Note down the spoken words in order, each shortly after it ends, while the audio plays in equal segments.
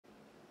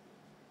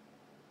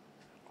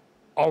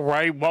All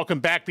right, welcome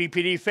back,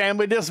 BPD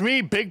family. This is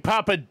me, Big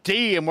Papa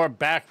D, and we're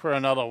back for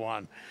another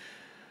one.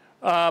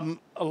 A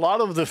lot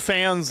of the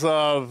fans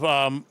of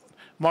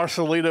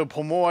Marcelito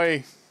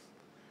Pomoy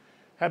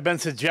have been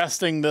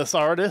suggesting this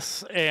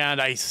artist,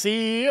 and I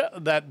see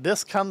that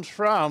this comes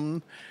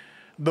from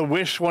the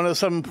Wish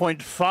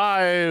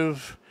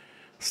 107.5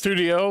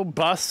 studio,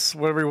 bus,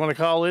 whatever you want to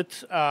call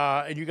it.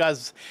 And you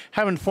guys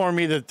have informed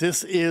me that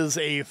this is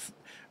a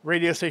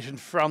radio station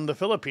from the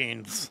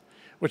Philippines,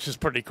 which is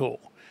pretty cool.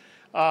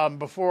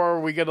 Before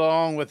we get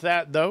along with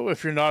that, though,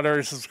 if you're not already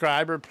a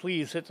subscriber,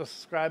 please hit the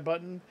subscribe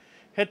button,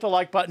 hit the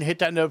like button, hit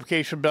that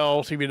notification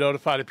bell so you'll be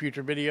notified of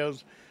future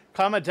videos.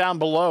 Comment down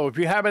below. If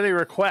you have any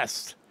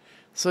requests,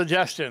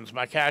 suggestions,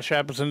 my Cash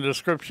App is in the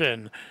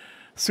description.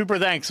 Super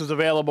Thanks is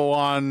available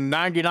on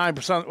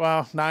 99%,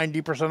 well,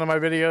 90% of my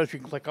videos. You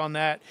can click on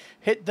that.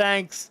 Hit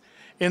Thanks.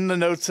 In the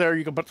notes there,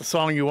 you can put the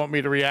song you want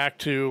me to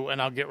react to,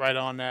 and I'll get right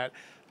on that.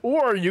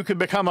 Or you can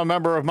become a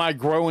member of my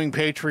growing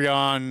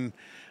Patreon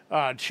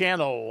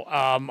channel.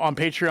 On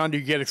Patreon, you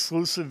get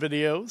exclusive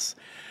videos.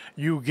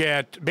 You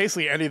get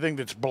basically anything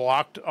that's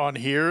blocked on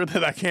here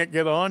that I can't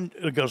get on.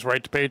 It goes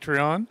right to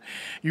Patreon.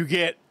 You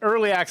get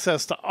early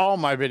access to all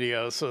my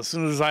videos. So as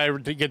soon as I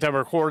get done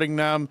recording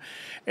them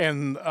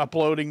and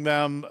uploading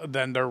them,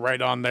 then they're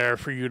right on there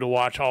for you to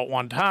watch all at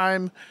one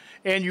time.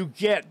 And you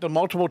get the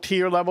multiple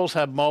tier levels,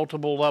 have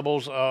multiple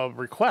levels of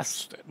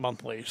requests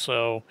monthly.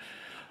 So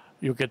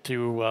you'll get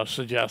to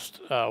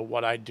suggest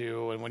what I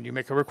do. And when you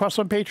make a request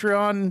on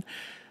Patreon,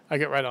 I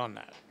get right on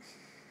that.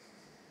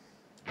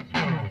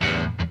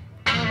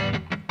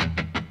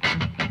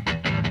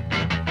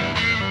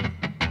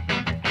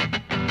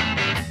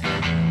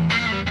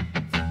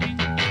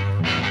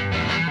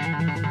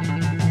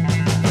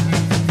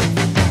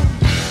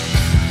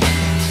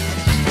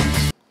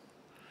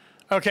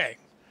 Okay,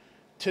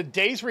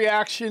 today's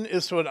reaction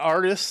is to an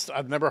artist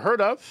I've never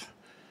heard of.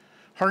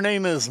 Her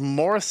name is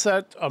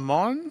Morissette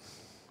Amon.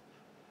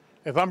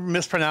 If I'm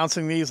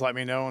mispronouncing these, let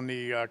me know in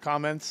the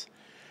comments.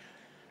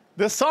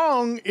 This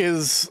song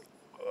is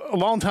a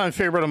longtime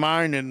favorite of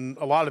mine and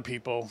a lot of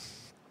people.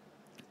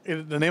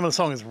 The name of the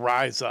song is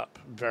Rise Up.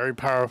 Very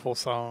powerful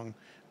song,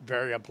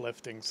 very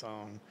uplifting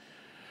song.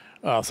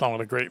 Song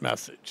with a great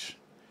message.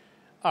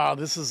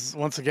 This is,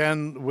 once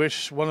again,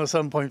 Wish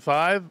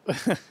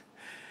 107.5.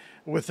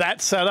 With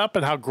that setup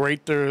and how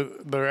great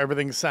their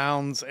everything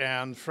sounds,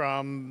 and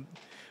from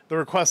the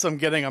requests I'm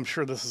getting, I'm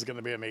sure this is going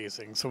to be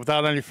amazing. So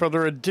without any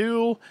further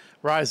ado,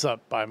 Rise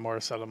Up by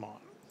Morissette Amon.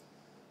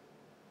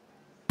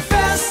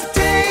 Best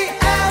day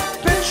at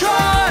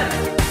Petron.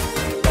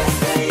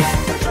 Best day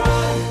at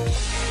Petron.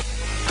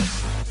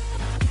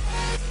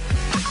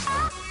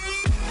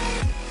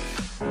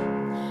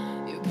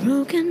 You're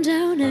broken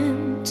down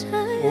and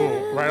tired.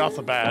 Ooh, right off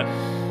the bat.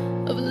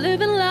 Of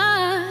living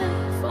life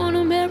on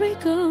a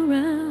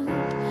merry-go-round,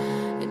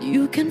 and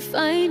you can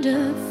find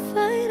a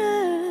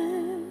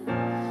fighter,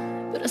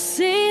 but I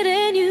see it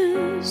in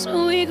you,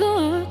 so we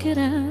go work it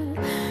out.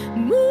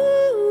 Move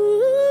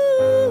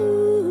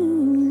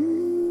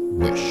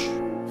Wish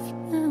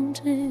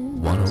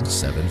mountains,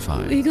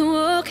 107.5. we can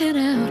work it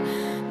out.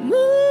 Move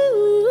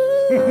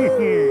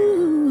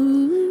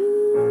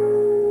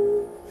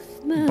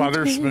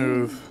Butter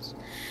smooth.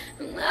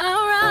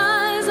 I'll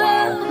rise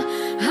up,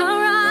 I'll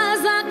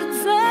rise, I can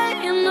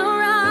say, and I'll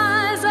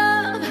rise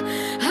up,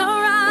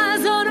 I'll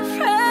rise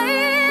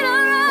unafraid,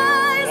 I'll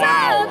rise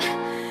up,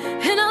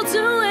 and I'll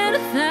do it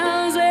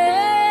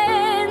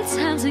 1,000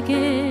 times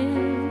again.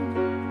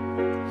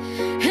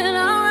 And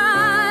I'll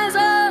rise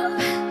up,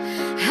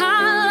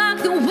 I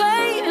like the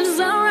waves,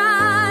 I'll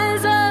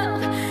rise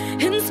up,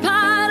 in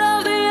spite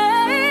of the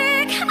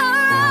ache,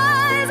 I'll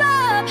rise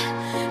up,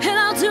 and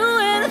I'll do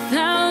it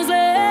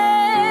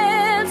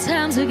 1,000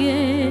 times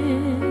again.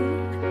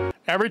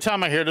 Every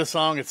time I hear this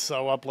song, it's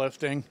so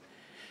uplifting.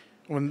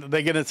 When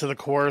they get into the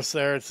chorus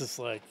there, it's just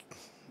like,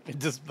 it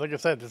just, like I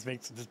said,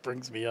 it just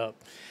brings me up.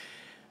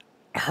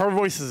 Her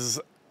voice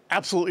is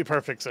absolutely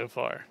perfect so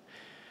far.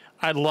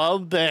 I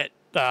love that,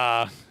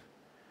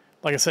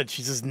 like I said,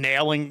 she's just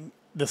nailing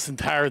this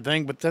entire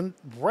thing, but then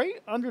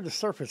right under the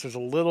surface, there's a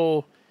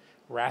little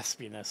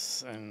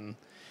raspiness and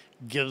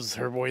gives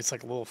her voice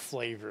like a little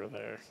flavor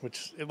there,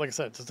 which, like I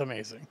said, it's just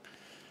amazing.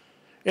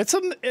 It's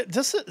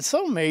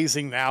so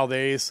amazing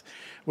nowadays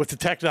with the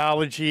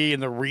technology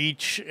and the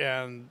reach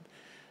and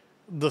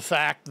the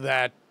fact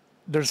that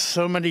there's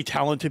so many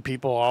talented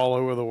people all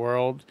over the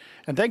world.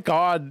 And thank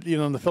God, you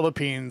know, in the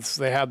Philippines,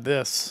 they have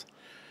this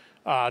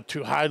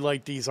to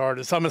highlight these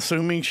artists. I'm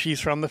assuming she's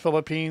from the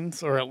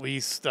Philippines, or at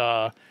least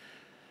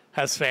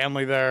has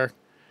family there.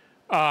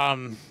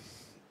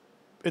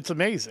 It's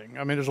amazing.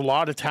 I mean, there's a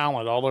lot of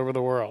talent all over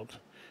the world.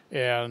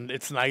 And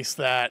it's nice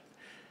that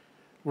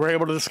we're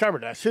able to discover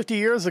that. 50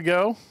 years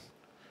ago,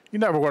 you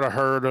never would have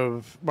heard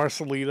of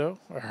Marcelito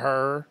or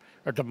her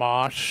or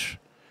Dimash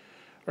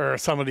or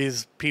some of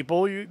these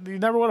people. You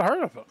never would have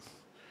heard of them.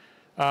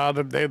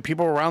 The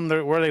people around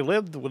where they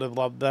lived would have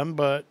loved them,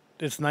 but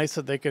it's nice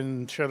that they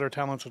can share their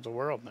talents with the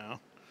world now.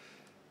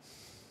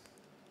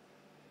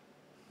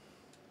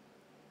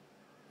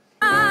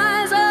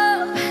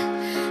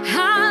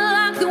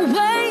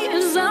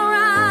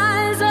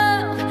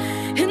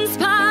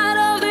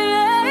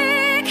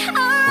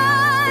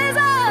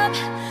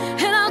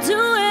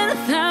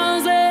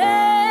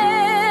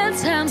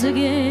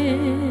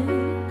 again.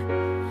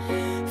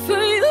 For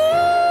you.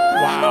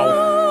 Wow.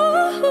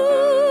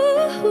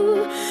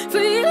 For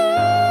you.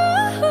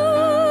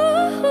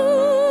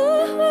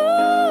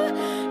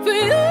 For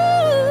you.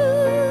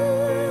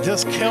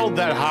 Just killed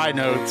that high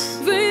notes.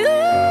 For you.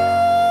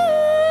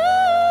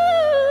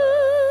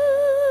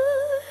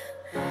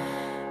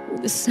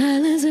 The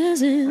silence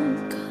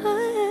isn't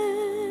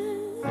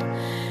quiet,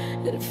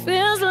 and it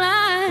feels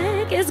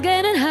like it's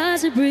getting hard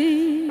to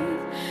breathe.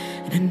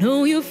 And I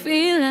know you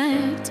feel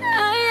like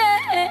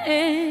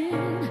dying,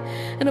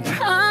 and I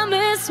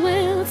promise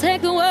we'll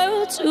take the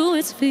world to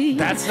its feet.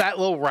 That's that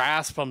little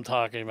rasp I'm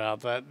talking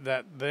about.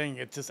 That thing.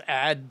 It just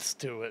adds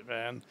to it,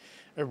 man.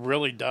 It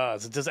really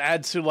does. It just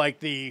adds to like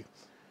the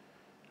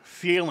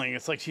feeling.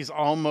 It's like she's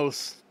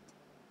almost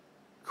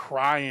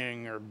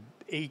crying or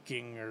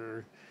aching,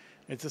 or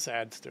it just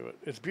adds to it.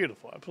 It's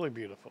beautiful. Absolutely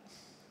beautiful.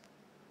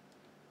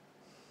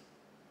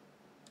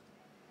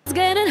 It's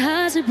getting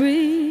hard to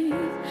breathe,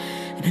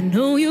 and I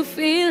know you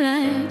feel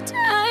like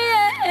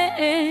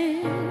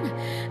dying,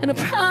 and I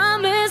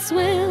promise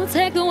we'll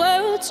take the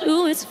world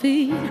to its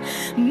feet.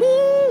 Move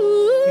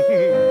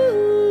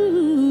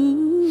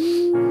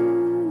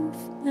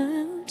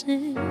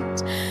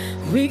mountains,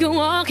 we can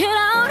walk it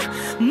out.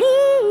 Move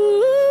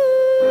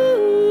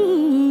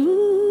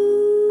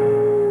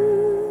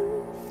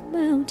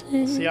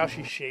mountains. See how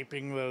she's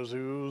shaping those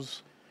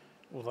oohs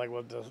with like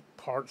with the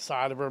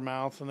side of her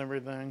mouth and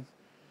everything.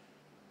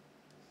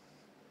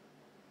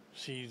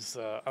 She's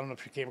I don't know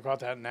if she came across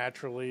that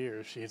naturally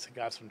or she's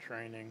got some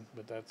training,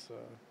 but that's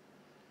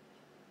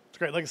it's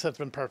great. Like I said, it's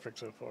been perfect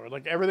so far.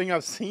 Like everything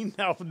I've seen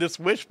now from this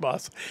Wish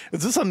bus,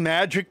 is this a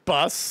magic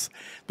bus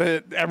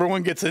that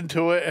everyone gets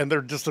into it and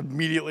they're just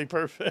immediately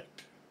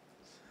perfect?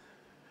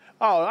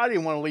 Oh, I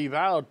didn't want to leave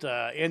out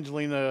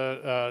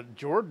Angelina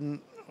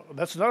Jordan.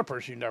 That's another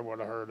person you never would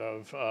have heard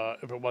of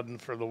if it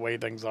wasn't for the way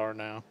things are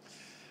now.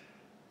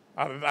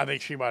 I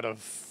think she might have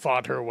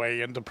fought her way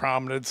into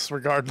prominence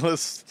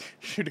regardless.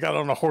 She'd got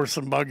on a horse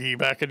and buggy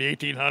back in the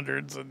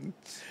 1800s and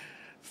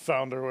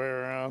found her way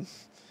around.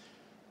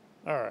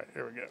 All right,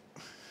 here we go.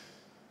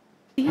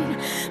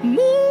 Move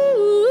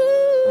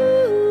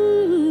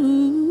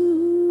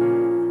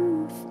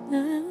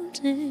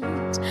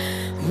mountains,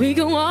 we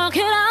can walk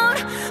it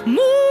out.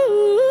 Move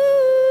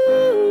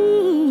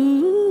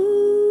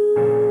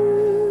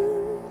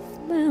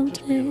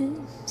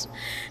mountains,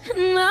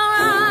 and I'll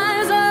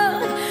rise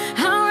up,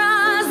 I'll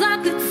rise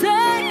like the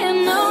day,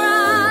 and I'll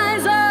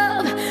rise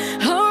up,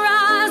 I'll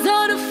rise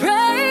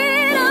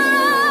unafraid, I'll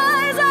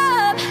rise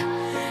up,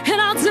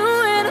 and I'll do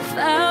it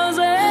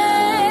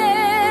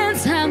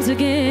 1,000 times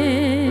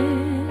again.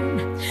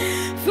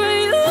 For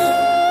you,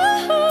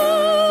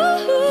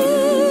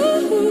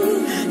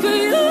 for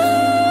you,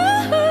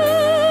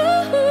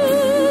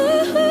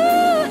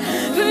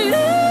 for you,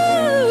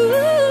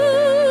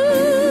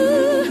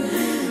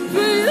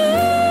 for you.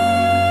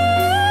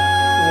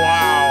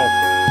 Wow.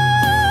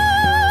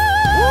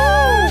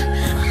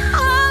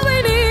 All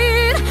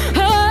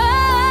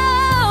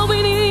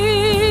we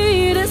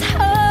need is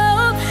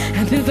hope,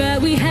 and for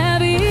that we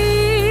have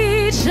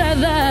each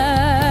other,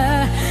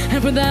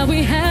 and for that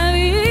we have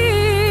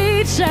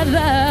each other.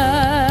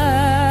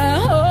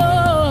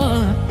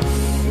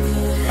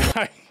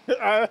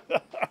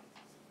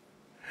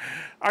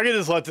 I can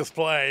just let this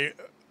play.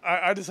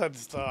 I just had to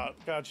stop.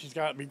 God, she's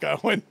got me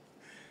going.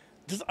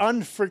 Just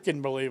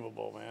unfreaking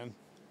believable, man.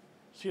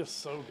 She is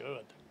so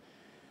good.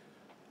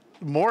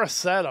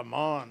 Morissette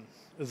Amon.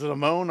 Is it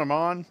Amon?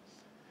 Amon?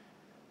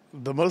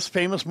 The most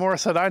famous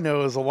Morissette I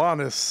know is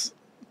Alanis.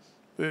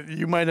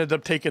 You might end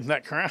up taking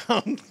that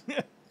crown.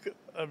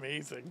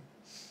 Amazing.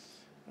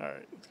 All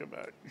right, let's go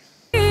back.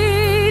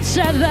 Each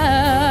other.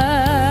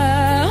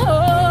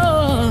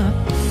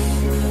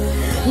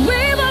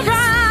 We will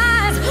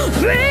rise.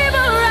 We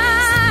will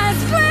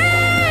rise. We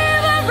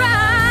will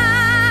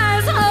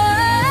rise.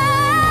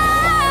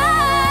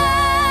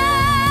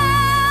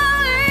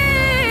 We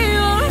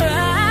will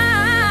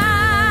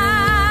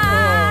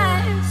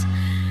rise.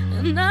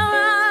 And I'll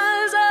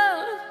rise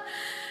up.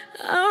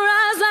 I'll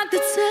rise like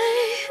the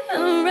day.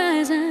 I'll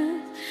rise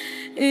up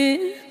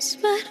in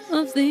spite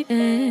of the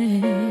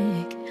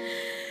ache.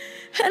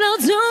 And I'll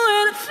do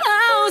it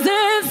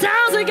 1,000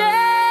 times again.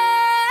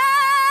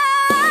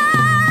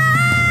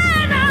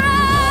 I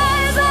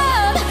rise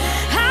up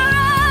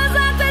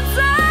like the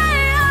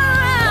day. I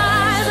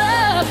rise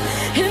up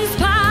in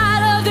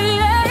spite of the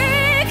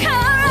ache. I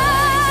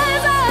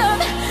rise up,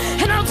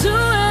 and I'll do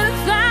it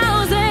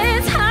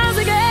 1,000 times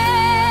again.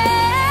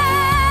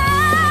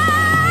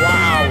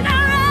 Wow. I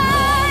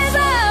rise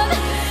up,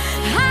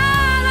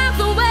 high like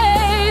the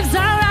waves.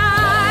 I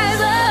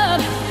rise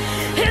up.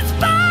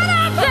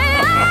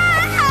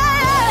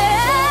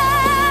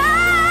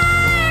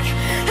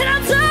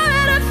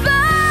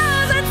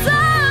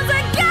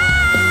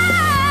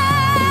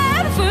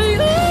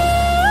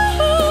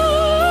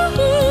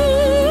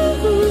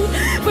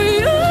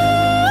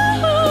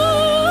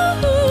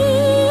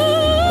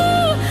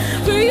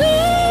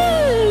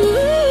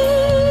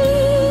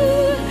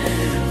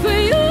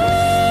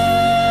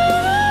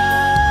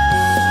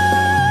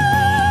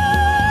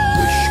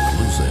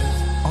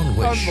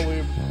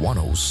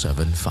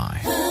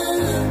 1075.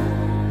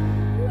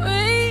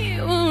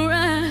 We will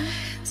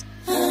rise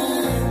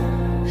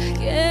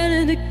again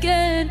and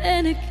again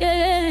and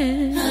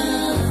again.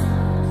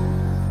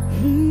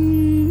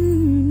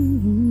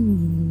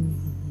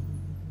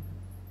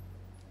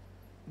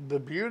 The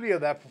beauty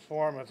of that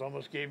performance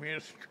almost gave me a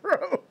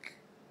stroke.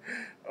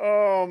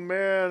 Oh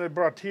man, it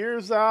brought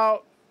tears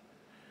out.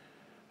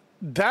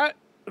 That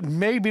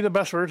may be the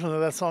best version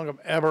of that song I've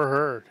ever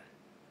heard.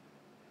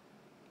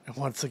 And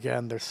once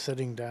again, they're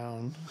sitting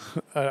down.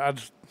 I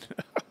just,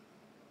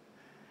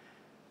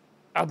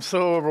 I'm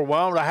so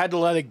overwhelmed. I had to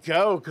let it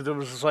go because it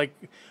was just like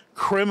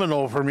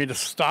criminal for me to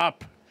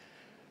stop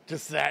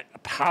just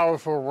that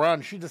powerful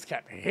run. She just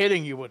kept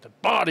hitting you with a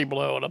body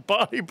blow and a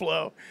body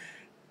blow.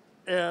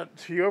 And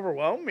she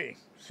overwhelmed me.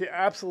 She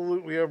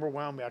absolutely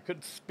overwhelmed me. I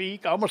couldn't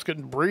speak. I almost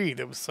couldn't breathe.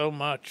 It was so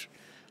much.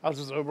 I was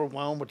just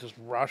overwhelmed with this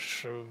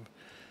rush of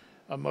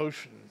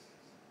emotion.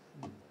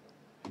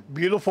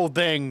 Beautiful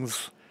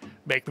things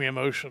make me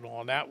emotional,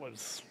 and that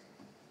was...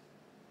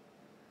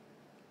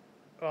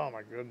 Oh,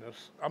 my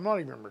goodness. I'm not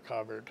even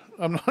recovered.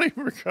 I'm not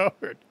even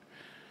recovered.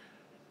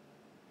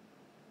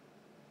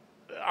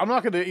 I'm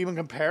not going to even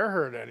compare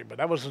her to anybody.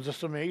 That was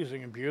just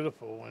amazing and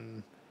beautiful,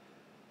 and...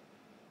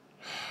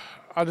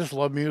 I just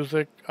love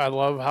music. I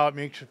love how it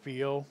makes you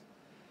feel.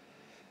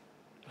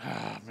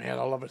 Ah, man,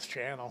 I love its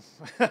channel.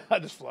 I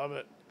just love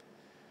it.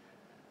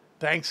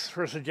 Thanks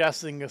for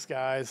suggesting this,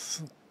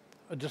 guys.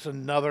 Just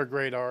another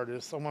great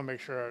artist. I want to make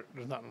sure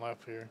there's nothing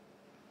left here.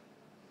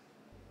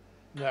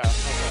 Yeah,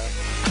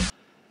 okay.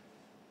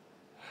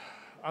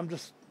 I'm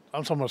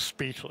almost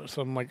speechless.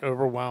 I'm like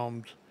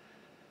overwhelmed.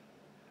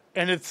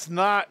 And it's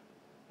not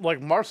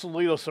like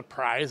Marcelito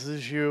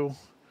surprises you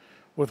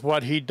with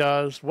what he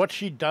does. What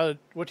she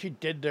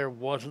did there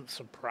wasn't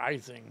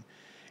surprising.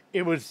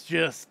 It was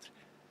just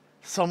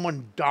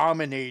someone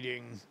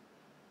dominating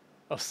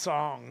a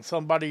song.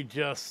 Somebody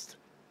just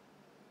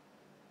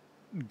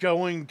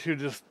going to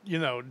just,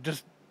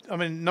 I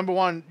mean, number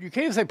one, you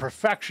can't say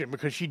perfection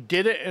because she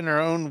did it in her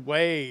own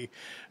way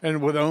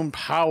and with own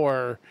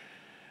power.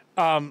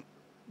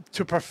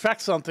 To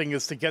perfect something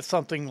is to get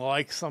something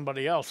like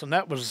somebody else, and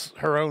that was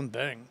her own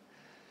thing.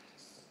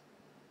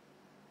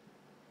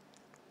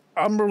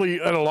 I'm really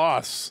at a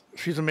loss.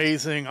 She's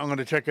amazing. I'm going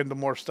to check into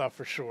more stuff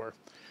for sure.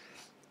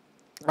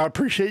 I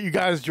appreciate you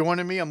guys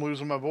joining me. I'm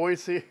losing my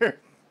voice here.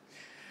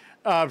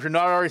 If you're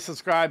not already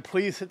subscribed,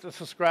 please hit the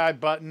subscribe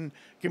button.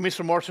 Give me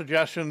some more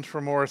suggestions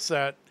for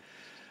Morissette.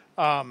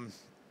 I'll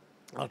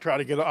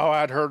try to I'll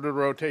add her to the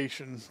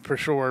rotation for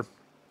sure.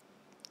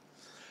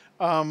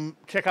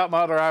 Check out my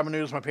other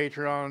avenues, my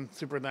Patreon,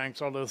 super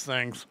thanks, all those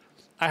things.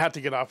 I have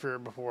to get off here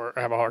before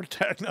I have a heart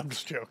attack. No, I'm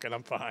just joking.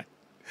 I'm fine.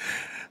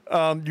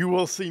 You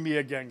will see me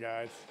again,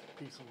 guys.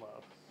 Peace and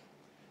love.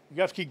 You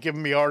guys keep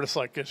giving me artists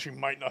like this, you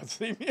might not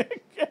see me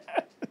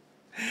again.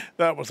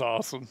 That was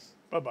awesome.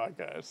 Bye-bye,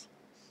 guys.